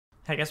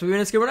Hi guys,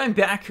 I'm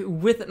back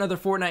with another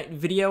Fortnite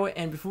video,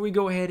 and before we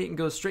go ahead and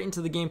go straight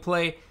into the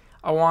gameplay,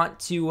 I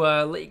want to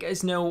let you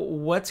guys know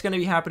what's going to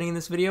be happening in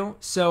this video.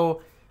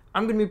 So,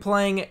 I'm going to be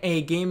playing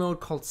a game mode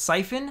called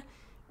SIPHON.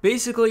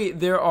 Basically,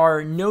 there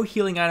are no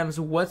healing items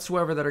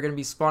whatsoever that are going to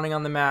be spawning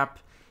on the map.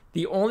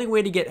 The only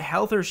way to get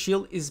health or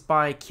shield is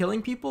by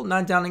killing people,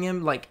 not downing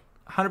them, like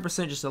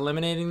 100% just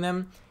eliminating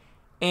them.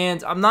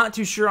 And I'm not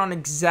too sure on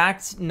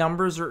exact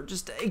numbers or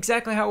just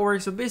exactly how it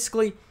works, so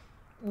basically,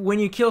 when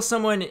you kill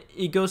someone,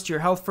 it goes to your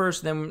health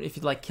first. Then if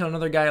you like kill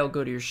another guy, it'll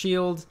go to your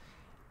shield.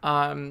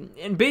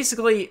 And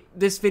basically,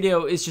 this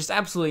video is just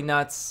absolutely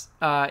nuts.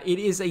 It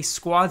is a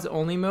squads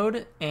only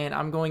mode, and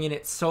I'm going in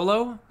it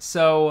solo.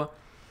 So,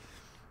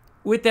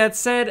 with that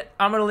said,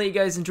 I'm gonna let you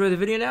guys enjoy the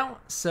video now.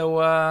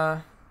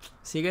 So,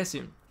 see you guys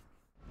soon.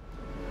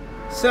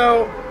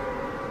 So,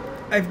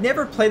 I've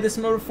never played this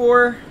mode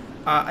before.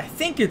 I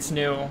think it's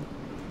new.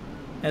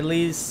 At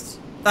least,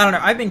 I don't know.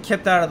 I've been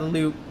kept out of the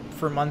loop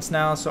for months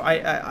now, so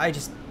I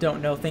just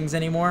don't know things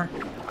anymore.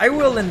 I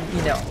will,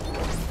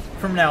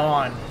 from now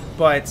on,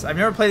 but I've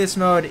never played this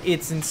mode.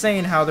 It's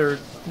insane how there are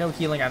no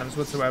healing items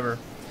whatsoever.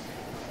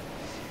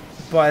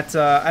 But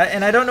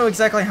and I don't know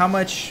exactly how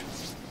much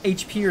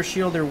HP or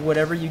shield or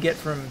whatever you get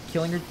from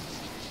killing your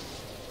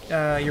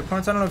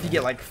opponents. I don't know if you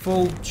get like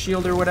full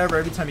shield or whatever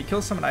every time you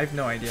kill someone. I have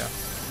no idea.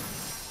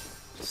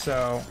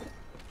 So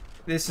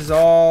this is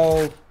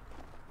all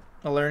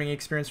a learning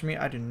experience for me.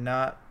 I do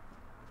not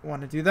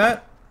want to do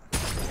that.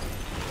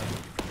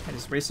 I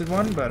just wasted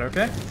one, but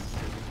okay.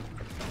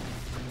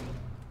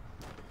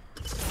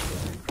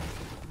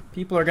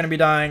 People are going to be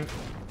dying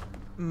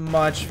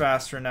much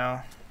faster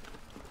now.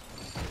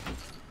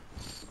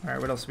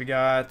 Alright, what else we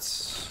got?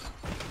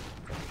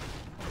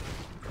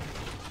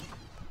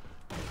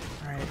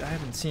 Alright, I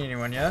haven't seen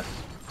anyone yet.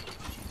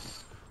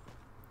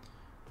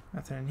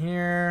 Nothing in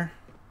here.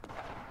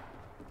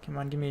 Come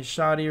on, give me a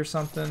shotty or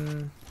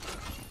something.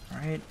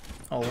 Alright.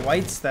 All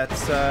whites,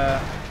 that's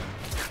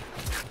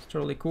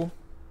totally cool.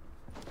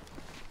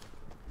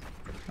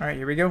 Alright,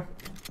 here we go.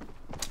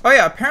 Oh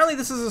yeah, apparently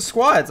this is a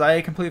squads.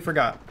 I completely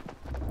forgot.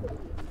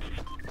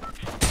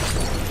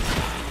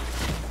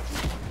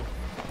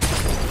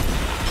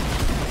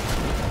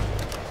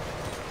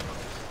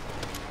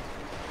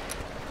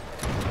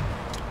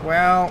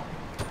 Well,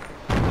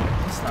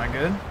 that's not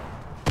good.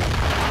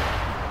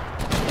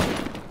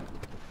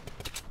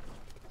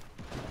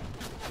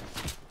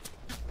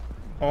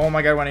 Oh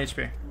my god, 1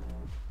 HP.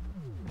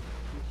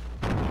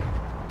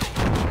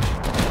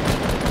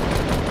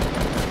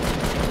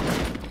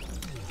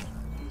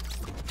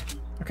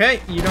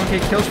 Okay, you don't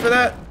get kills for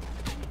that?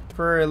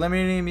 For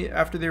eliminating me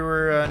after they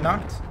were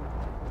knocked?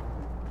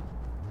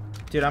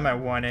 Dude, I'm at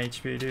 1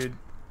 HP, dude.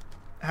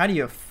 How do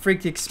you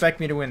freak expect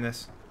me to win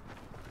this?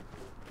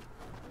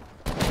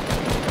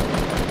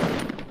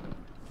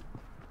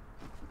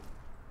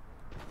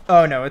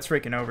 Oh no, it's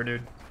freaking over,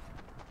 dude.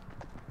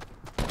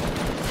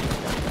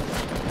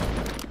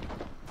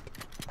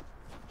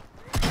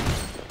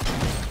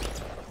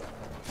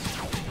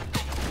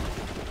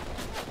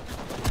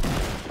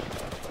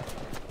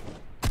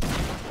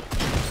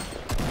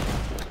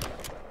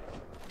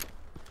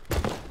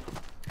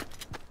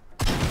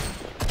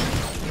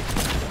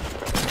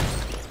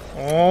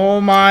 Oh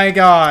my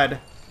god.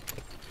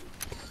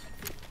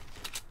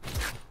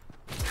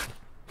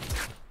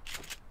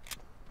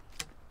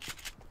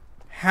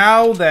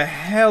 How the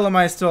hell am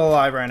I still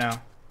alive right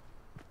now?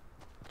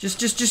 Just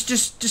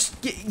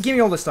give me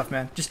all this stuff,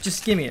 man.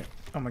 Just give me it.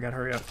 Oh my god,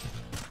 hurry up.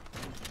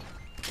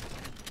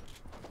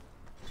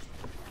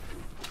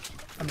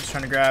 I'm just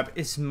trying to grab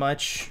as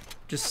much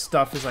just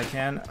stuff as I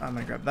can. I'm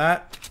gonna grab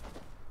that.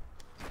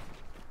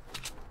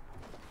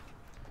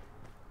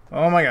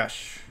 Oh my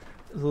gosh.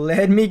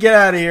 Let me get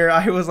out of here.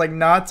 I was like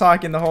not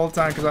talking the whole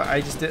time because I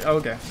just did.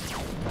 Okay.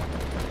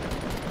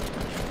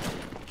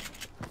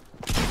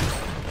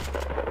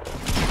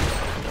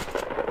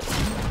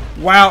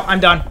 Wow, I'm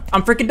done.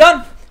 I'm freaking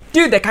done.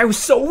 Dude, that guy was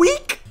so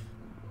weak.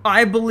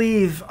 I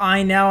believe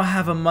I now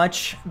have a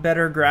much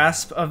better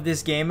grasp of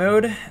this game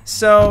mode.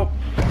 So,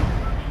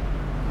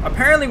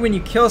 apparently when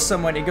you kill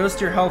someone, it goes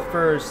to your health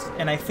first,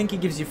 and I think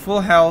it gives you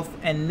full health,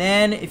 and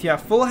then if you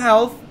have full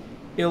health,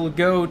 it'll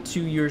go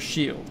to your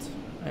shield,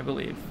 I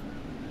believe.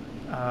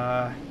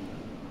 I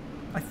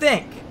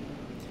think.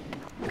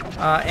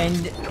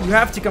 And you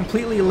have to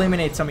completely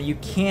eliminate someone. You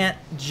can't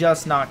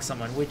just knock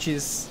someone, which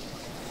is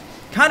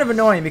kind of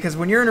annoying because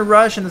when you're in a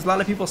rush and there's a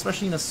lot of people,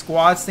 especially in a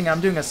squads thing, I'm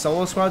doing a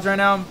solo squads right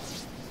now,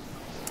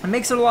 it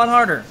makes it a lot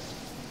harder.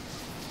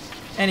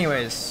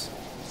 Anyways.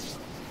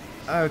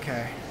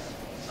 Okay.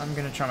 I'm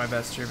gonna try my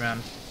best here,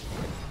 man.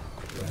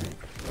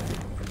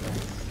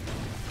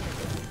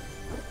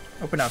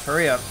 Open up,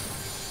 hurry up.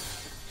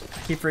 I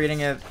keep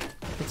forgetting it.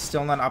 It's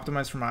still not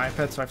optimized for my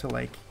iPad, so I have to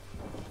like...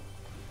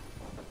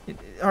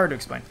 hard to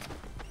explain.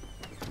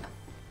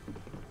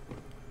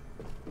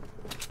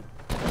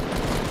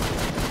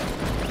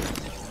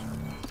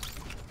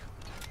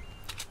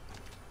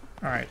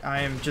 Alright,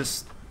 I am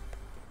just...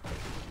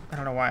 I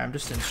don't know why, I'm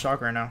just in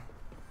shock right now.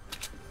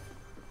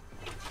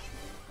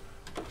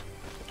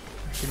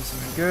 Give me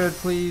something good,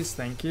 please.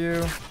 Thank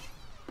you.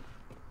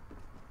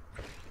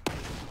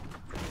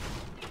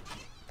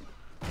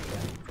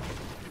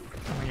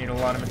 I need a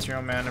lot of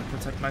material, man, to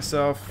protect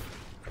myself.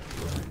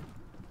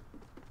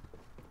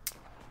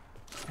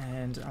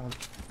 And I'll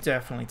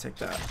definitely take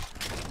that.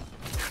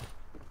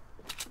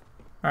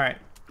 Alright,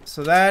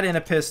 so that and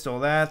a pistol.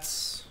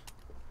 That's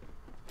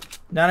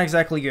not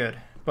exactly good,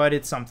 but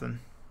it's something.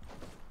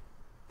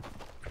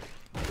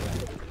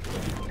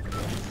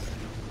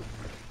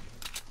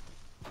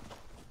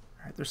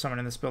 Alright, there's someone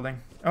in this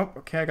building. Oh,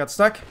 okay, I got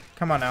stuck.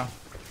 Come on now.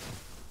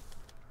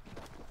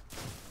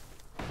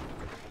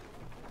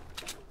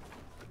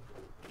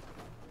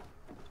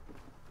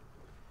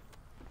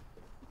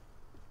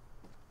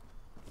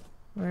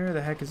 Where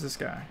the heck is this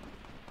guy?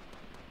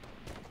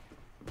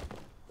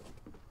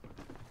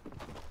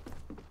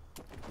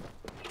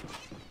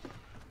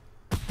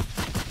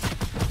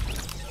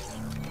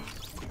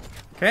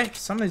 Okay,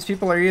 some of these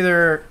people are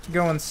either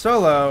going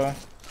solo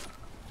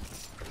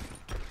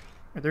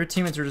or their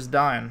teammates are just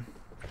dying.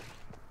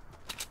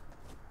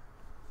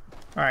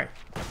 Alright.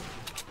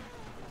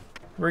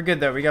 We're good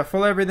though. We got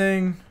full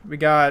everything. We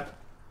got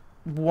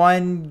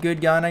one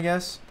good gun, I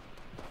guess.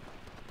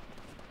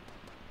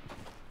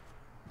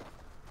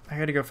 I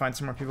gotta go find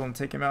some more people and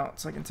take him out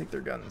so I can take their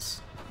guns.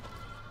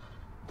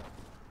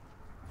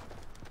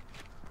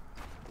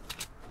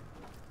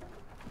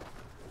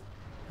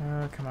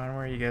 Oh, come on,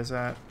 where are you guys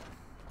at?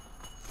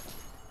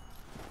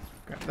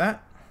 Grab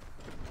that.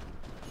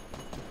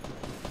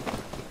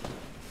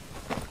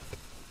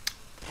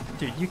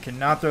 Dude, you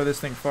cannot throw this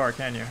thing far,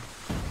 can you?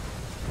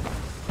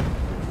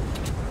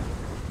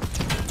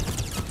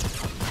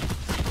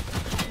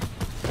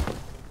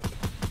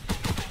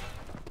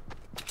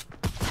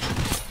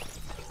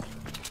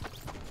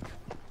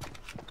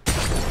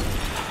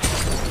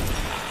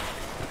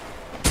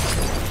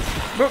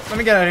 Whoop, let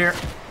me get out of here.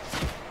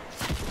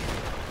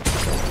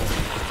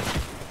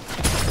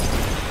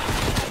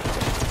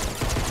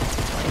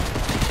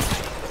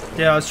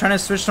 Yeah, I was trying to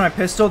switch to my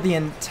pistol the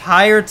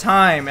entire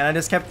time, and I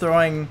just kept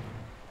throwing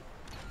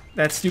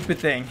that stupid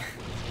thing.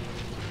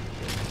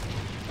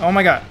 Oh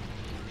my god.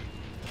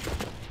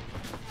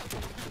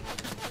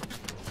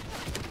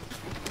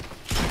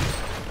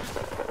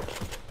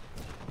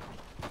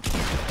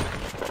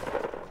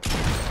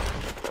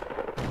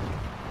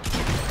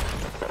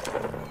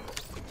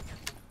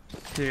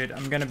 Dude,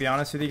 I'm gonna be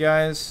honest with you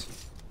guys.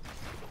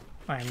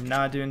 I am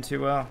not doing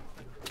too well.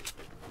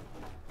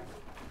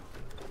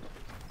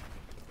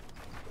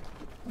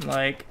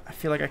 Like, I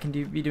feel like I can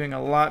be doing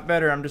a lot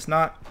better. I'm just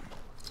not.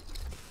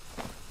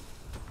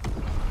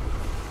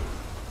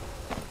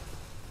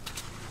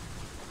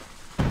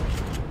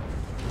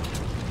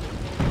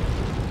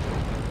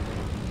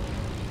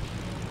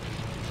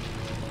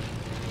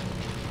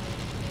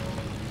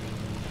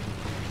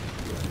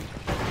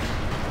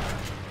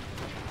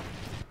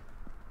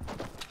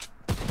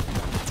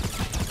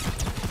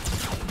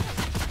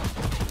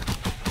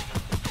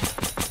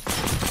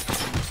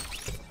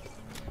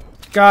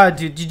 God,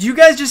 dude, did you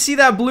guys just see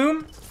that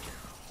bloom?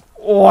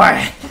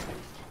 What?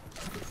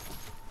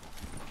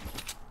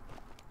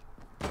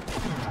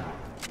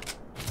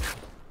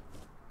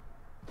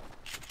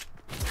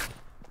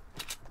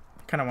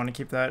 Kind of want to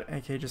keep that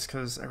AK just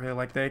because I really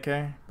like the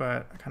AK,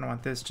 but I kind of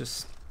want this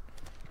just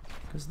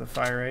because of the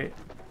fire rate.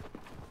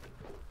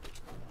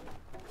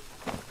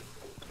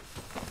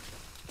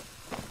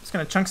 Just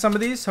gonna chunk some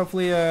of these.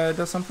 Hopefully, it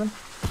does something.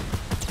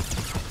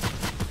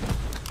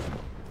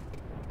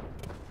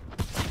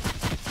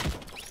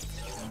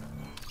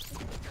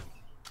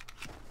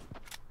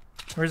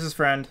 Where's his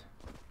friend?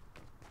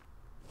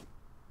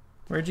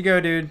 Where'd you go,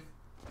 dude?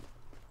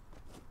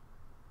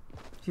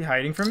 Is he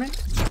hiding from me?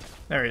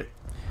 There he is.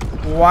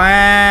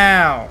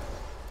 Wow!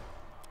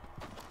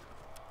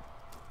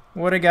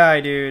 What a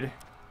guy, dude.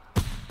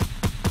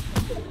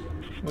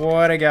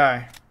 What a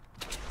guy.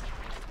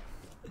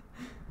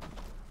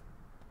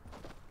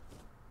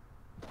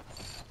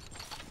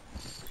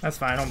 That's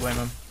fine, I don't blame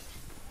him.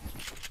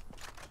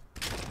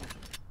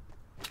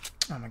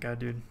 Oh my god,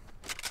 dude.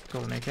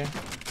 Golden AK.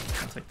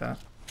 I'll take that.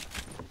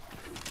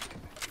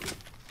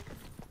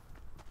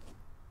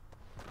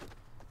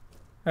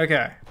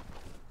 Okay.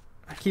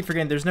 I keep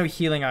forgetting there's no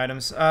healing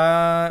items.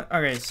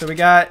 Okay, so we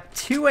got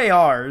 2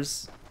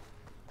 ARs.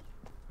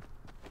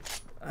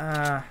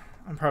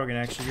 I'm probably gonna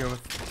actually go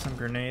with some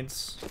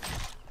grenades.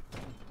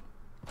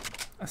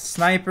 A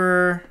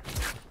sniper.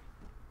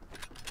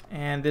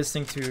 And this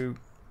thing to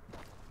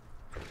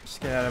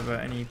just get out of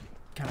any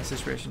kind of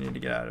situation you need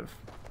to get out of.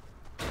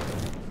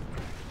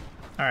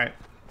 Alright.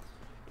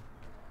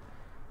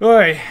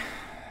 Oi.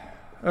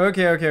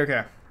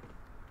 Okay.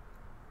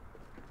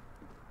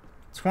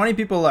 20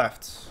 people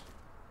left.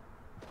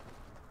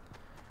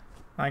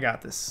 I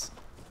got this.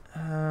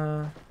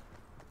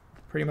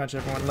 Pretty much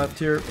everyone left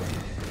here.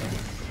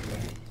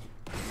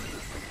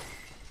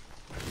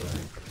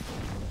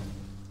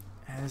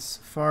 As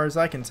far as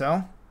I can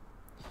tell.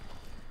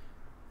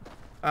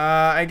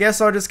 I guess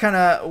I'll just kind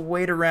of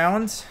wait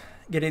around,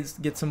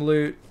 get some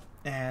loot,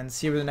 and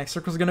see where the next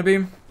circle's gonna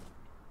be.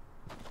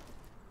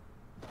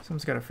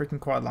 Someone's got a freaking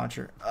quad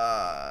launcher.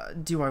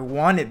 Do I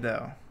want it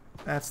though?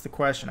 That's the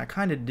question. I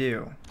kind of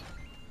do.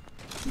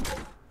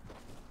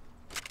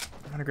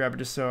 I'm gonna grab it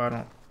just so I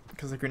don't,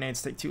 because the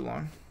grenades take too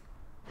long.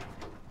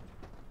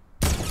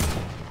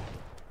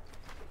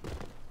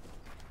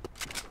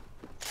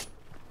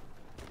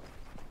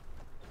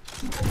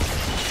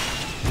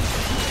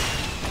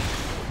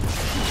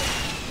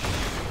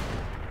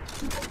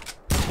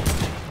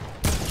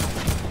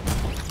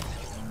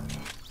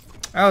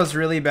 That was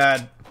really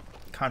bad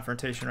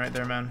confrontation right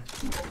there, man.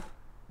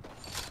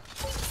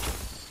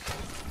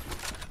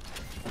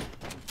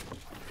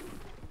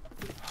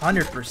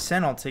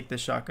 %, I'll take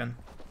this shotgun.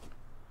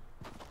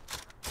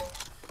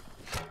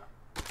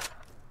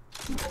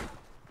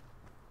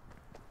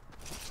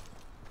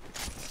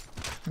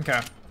 Okay.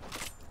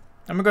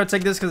 I'm gonna go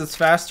take this because it's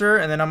faster,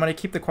 and then I'm gonna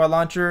keep the quad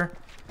launcher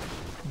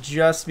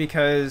just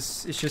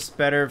because it's just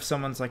better if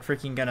someone's like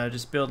freaking gonna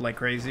just build like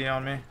crazy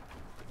on me.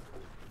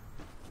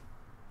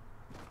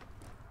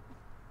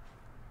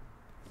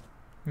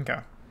 Okay.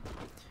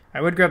 I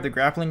would grab the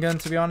grappling gun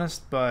to be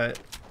honest, but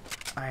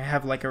I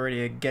have like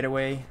already a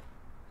getaway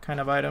kind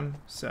of item,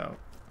 so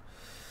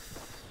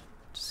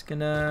just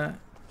gonna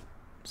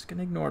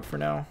ignore it for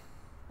now.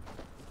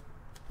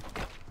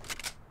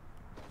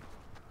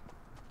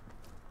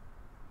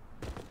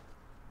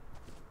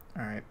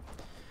 All right.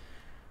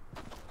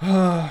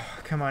 Oh,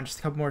 come on, just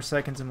a couple more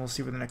seconds and we'll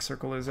see where the next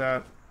circle is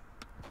at.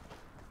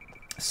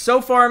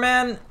 So far,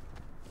 man,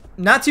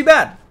 not too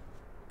bad.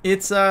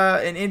 It's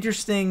an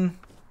interesting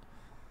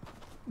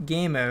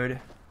game mode,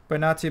 but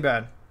not too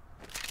bad.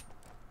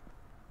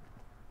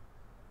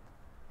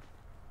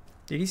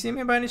 Did he see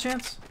me by any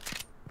chance?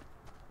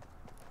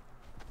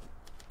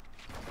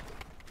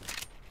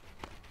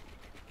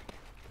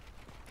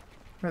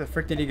 Where the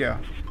frick did he go?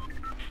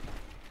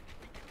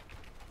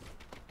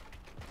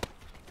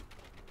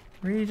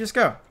 Where did he just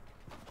go?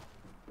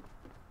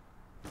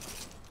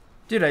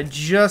 Dude, I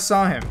just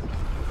saw him.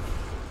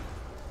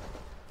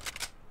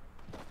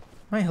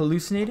 Am I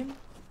hallucinating?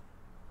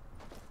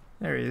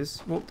 There he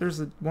is. Well, there's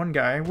the one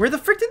guy. Where the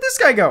frick did this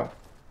guy go?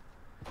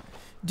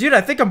 Dude, I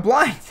think I'm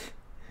blind.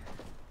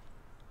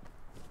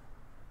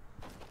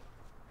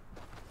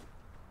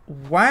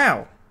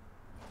 Wow.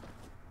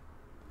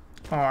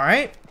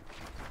 Alright.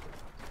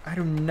 I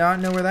do not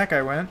know where that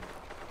guy went.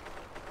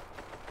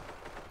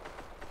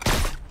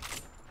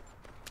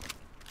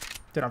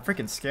 Dude, I'm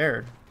freaking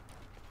scared.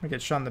 I'm gonna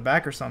get shot in the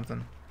back or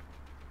something.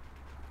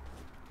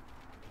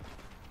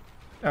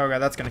 Oh god,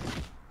 that's gonna...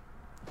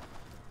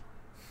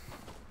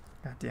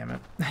 God damn it.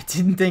 I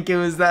didn't think it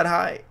was that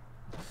high.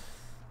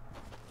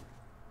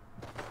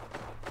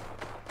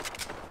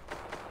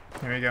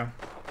 There we go.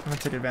 I'm gonna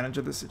take advantage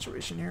of this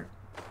situation here.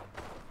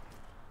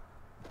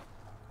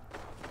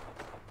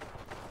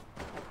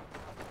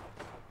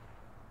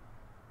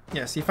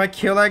 Yeah, see, if I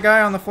kill that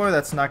guy on the floor,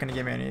 that's not gonna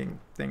give me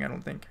anything, I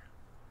don't think.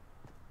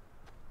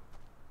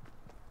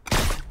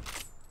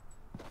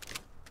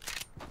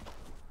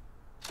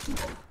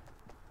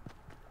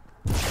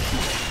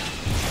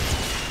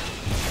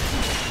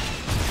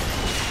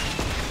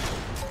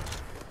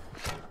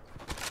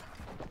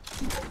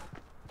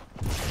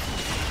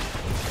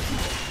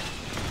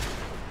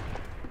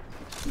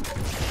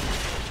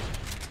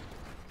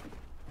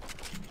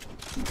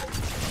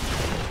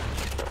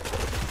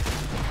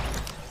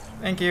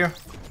 Thank you.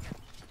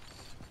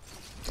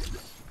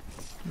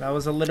 That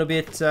was a little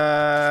bit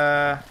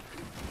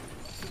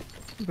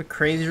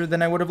crazier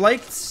than I would have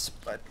liked,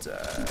 but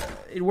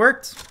it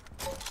worked.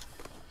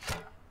 Oh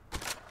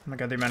my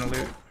god, the amount of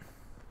loot.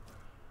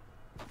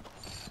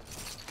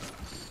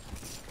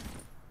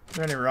 Are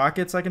there any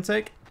rockets I can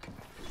take?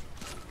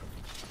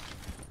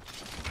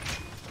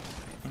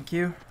 Thank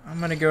you. I'm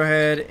gonna go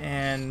ahead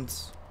and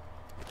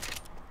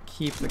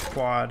keep the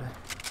quad.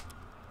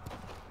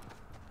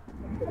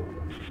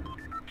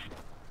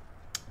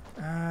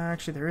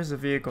 Actually, there is a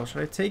vehicle.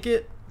 Should I take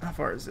it? How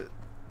far is it?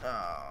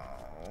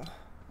 Oh.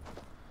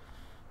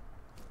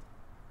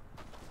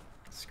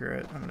 Screw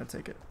it. I'm gonna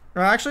take it.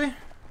 Oh, actually,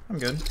 I'm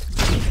good.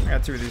 I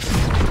got 2 of these.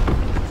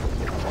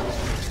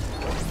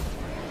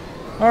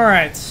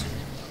 Alright.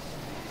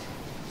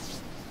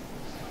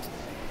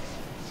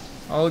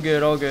 All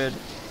good, all good.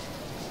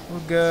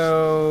 We'll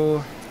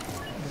go...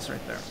 This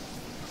right there.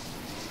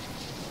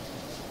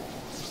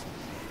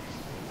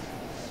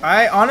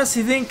 I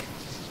honestly think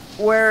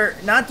we're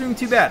not doing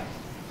too bad.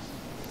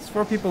 There's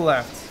 4 people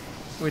left,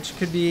 which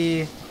could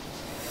be...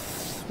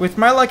 With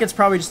my luck, it's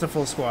probably just a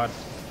full squad.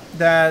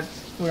 That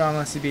would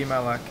honestly be my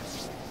luck.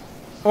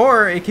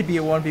 Or it could be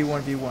a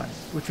 1v1v1,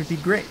 which would be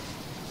great.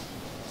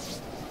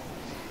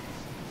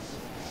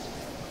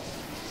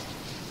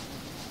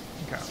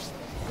 Okay.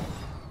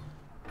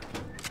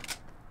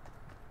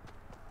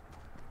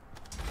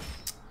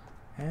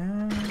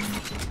 And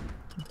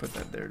I'll put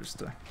that there just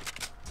to...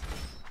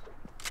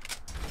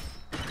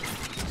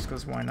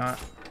 Because why not?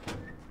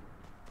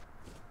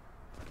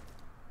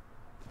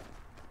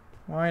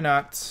 Why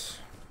not?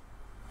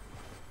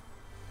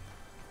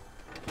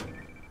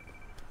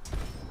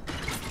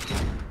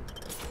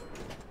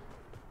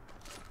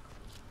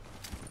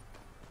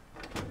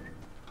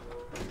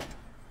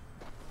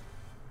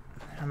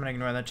 gonna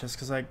ignore that chest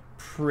because I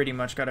pretty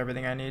much got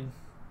everything I need.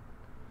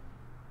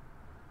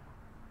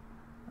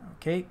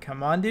 Okay,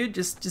 come on, dude.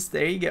 Just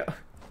there you go.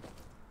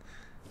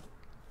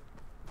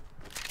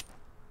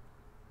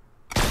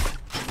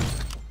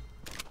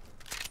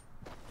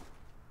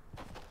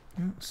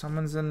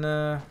 Someone's in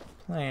the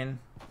plane.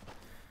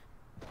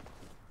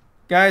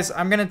 Guys,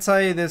 I'm gonna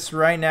tell you this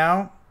right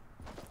now,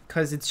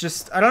 because it's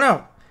just, I don't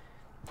know.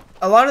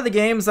 A lot of the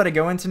games that I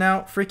go into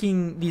now,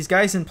 freaking these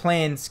guys in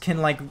planes can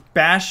like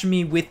bash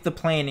me with the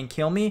plane and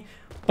kill me,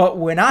 but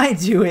when I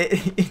do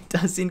it, it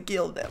doesn't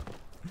kill them.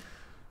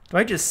 Do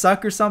I just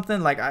suck or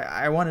something? Like,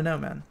 I want to know,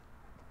 man.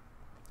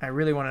 I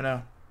really want to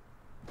know.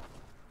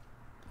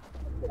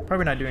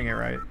 Probably not doing it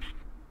right.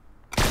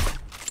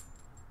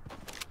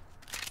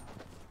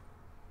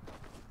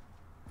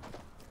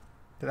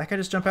 Did that guy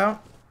just jump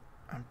out?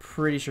 I'm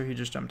pretty sure he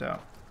just jumped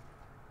out.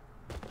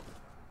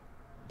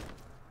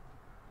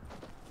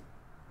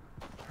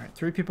 Alright,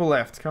 3 people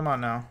left. Come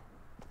on now.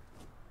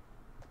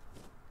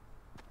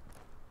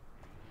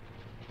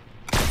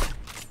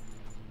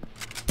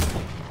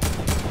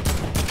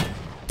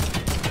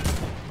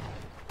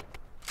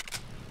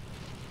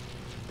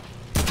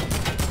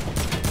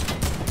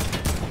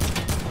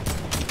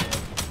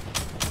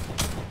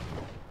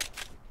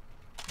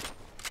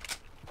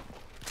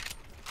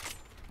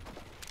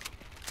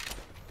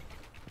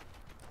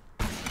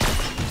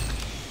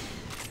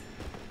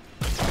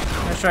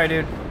 Nice try,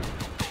 dude.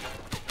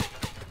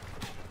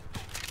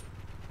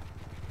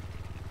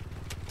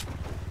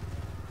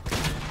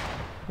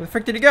 Where the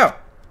frick did he go?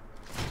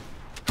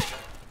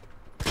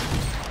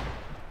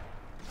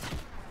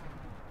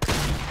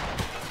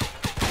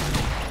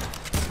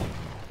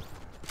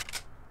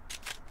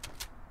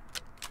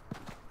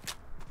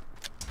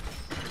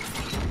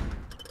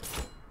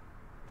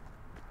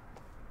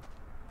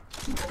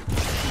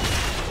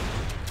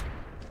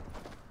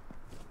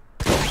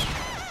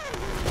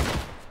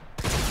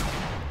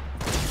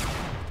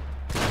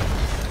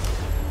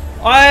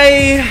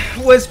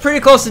 I was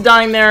pretty close to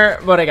dying there,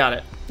 but I got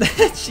it.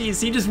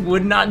 Jeez, he just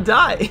would not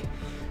die.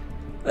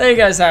 There you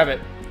guys have it.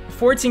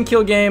 14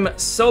 kill game,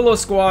 solo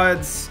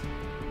squads.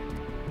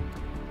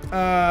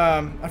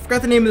 I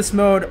forgot the name of this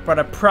mode, but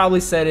I probably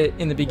said it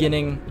in the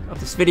beginning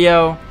of this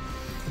video.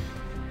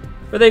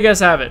 But there you guys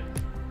have it.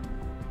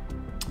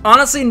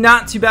 Honestly,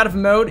 not too bad of a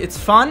mode. It's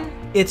fun.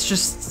 It's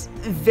just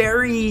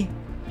very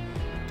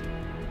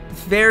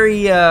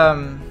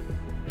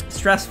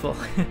stressful.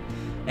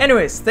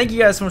 Anyways, thank you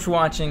guys so much for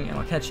watching, and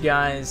I'll catch you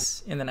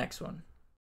guys in the next one.